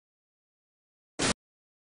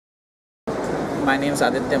my name is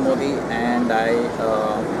Aditya Modi, and I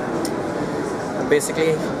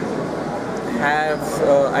basically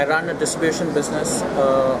I run a distribution business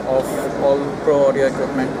of all pro audio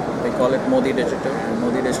equipment. We call it Modi Digital, and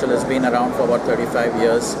Modi Digital has been around for about 35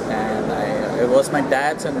 years, and it was my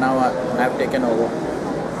dad's, and now I've taken over.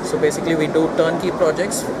 So basically we do turnkey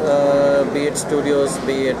projects, be it studios,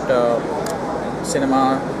 be it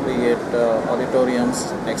cinema, be it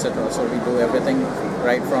auditoriums, etc. So we do everything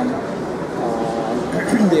right from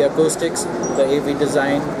the acoustics, the AV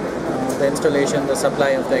design, the installation, the supply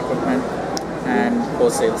of the equipment, and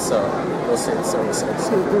post-sales services.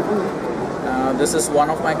 This is one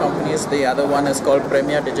of my companies. The other one is called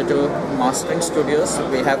Premier Digital Mastering Studios.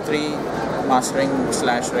 We have 3 mastering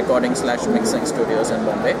 / recording / mixing studios in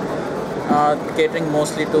Bombay, catering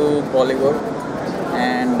mostly to Bollywood,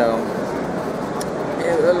 and a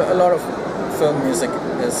lot of film music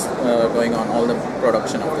is going on. All the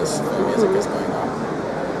production of this film music is going on.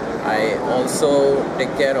 I also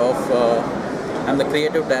take care of I'm the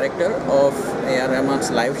creative director of A.R. Rahman's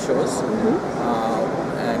live shows,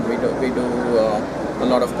 and we do a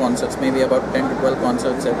lot of concerts, maybe about 10 to 12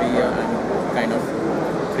 concerts every year. I'm kind of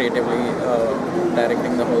creatively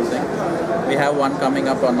directing the whole thing. We have one coming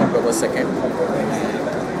up on October 2nd.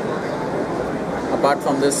 Apart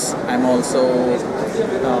from this, I'm also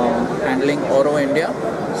handling Oro India,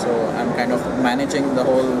 so I'm kind of managing the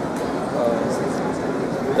whole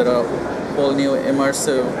whole new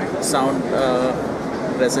immersive sound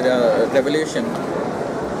revolution,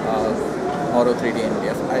 Oro 3D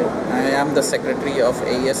India. I am the Secretary of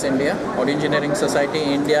AES India. Audio Engineering Society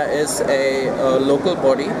India is a local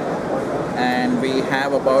body, and we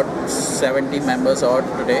have about 70 members odd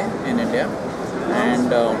today in India, and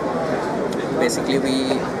basically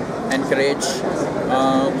we encourage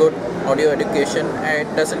good audio education. It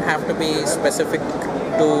doesn't have to be specific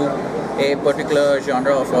to a particular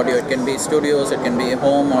genre of audio. It can be studios, it can be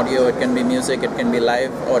home audio, it can be music, it can be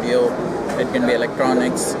live audio, it can be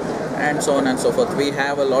electronics, and so on and so forth. We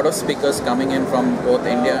have a lot of speakers coming in from both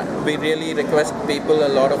India. We really request people, a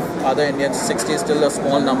lot of other Indians. 60 is still a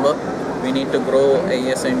small number. We need to grow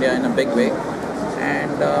AES India in a big way,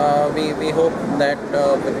 and we hope that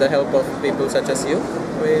with the help of people such as you,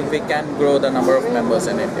 we can grow the number of members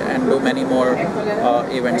in India and do many more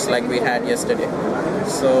events like we had yesterday.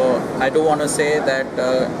 So I do want to say that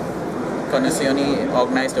Connessioni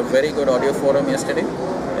organized a very good audio forum yesterday.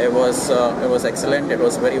 It was excellent. It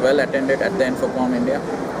was very well attended at the InfoComm India,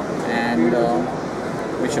 and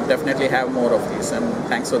we should definitely have more of these. And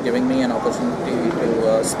thanks for giving me an opportunity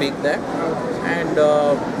to speak there. And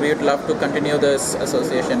we would love to continue this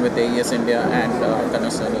association with AES India and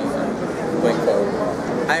Connessioni going forward.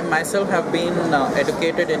 I myself have been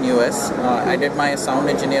educated in US. I did my sound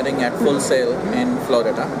engineering at Full Sail in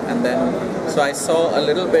Florida, and then so I saw a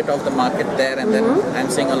little bit of the market there, and then I'm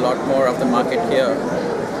seeing a lot more of the market here.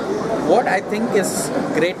 What I think is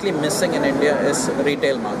greatly missing in India is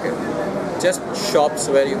retail market. Just shops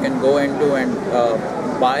where you can go into and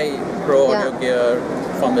buy pro audio gear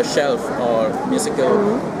from the shelf or musical.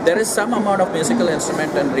 There is some amount of musical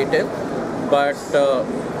instrument and retail, but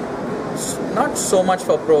not so much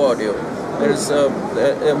for pro audio. There is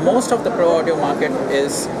most of the pro audio market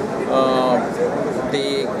is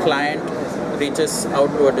the client reaches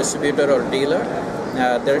out to a distributor or dealer.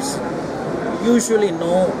 There's usually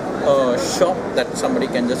no shop that somebody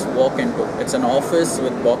can just walk into. It's an office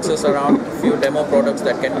with boxes around, a few demo products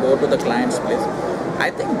that can go to the client's place.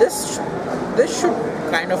 I think this should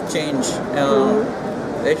kind of change.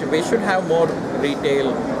 We should have more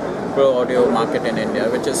retail pro audio market in India,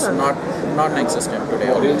 which is not non-existent today,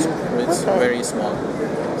 almost. It's very small.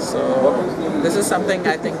 So this is something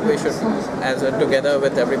I think we should, together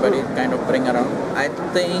with everybody, kind of bring around. I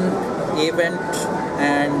think event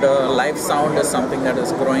and live sound is something that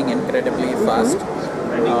is growing incredibly fast.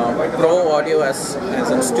 Pro audio as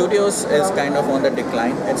in studios is kind of on the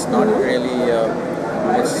decline. It's not really.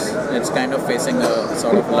 It's kind of facing a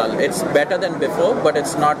sort of lull. It's better than before, but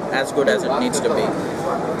it's not as good as it needs to be.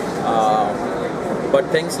 But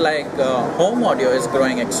things like home audio is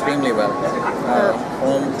growing extremely well.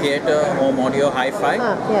 Home theater, home audio, hi-fi.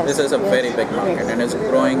 This is a very big market, and it's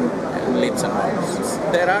growing in leaps and bounds.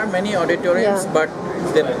 There are many auditoriums, but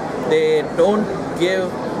they don't give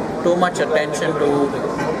too much attention to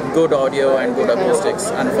good audio and good acoustics,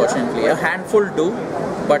 unfortunately. A handful do,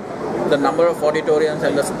 but the number of auditoriums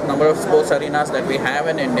and the number of sports arenas that we have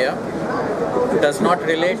in India does not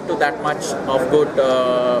relate to that much of good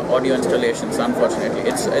audio installations, unfortunately.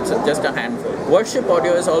 It's just a handful. Worship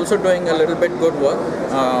audio is also doing a little bit good work,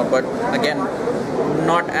 but again,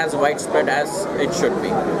 not as widespread as it should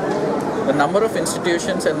be. the number of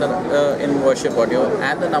institutions in worship audio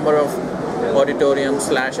and the number of auditoriums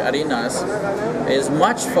 / arenas is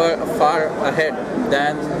much far ahead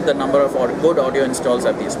than the number of good audio installs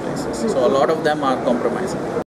at these places. So a lot of them are compromising.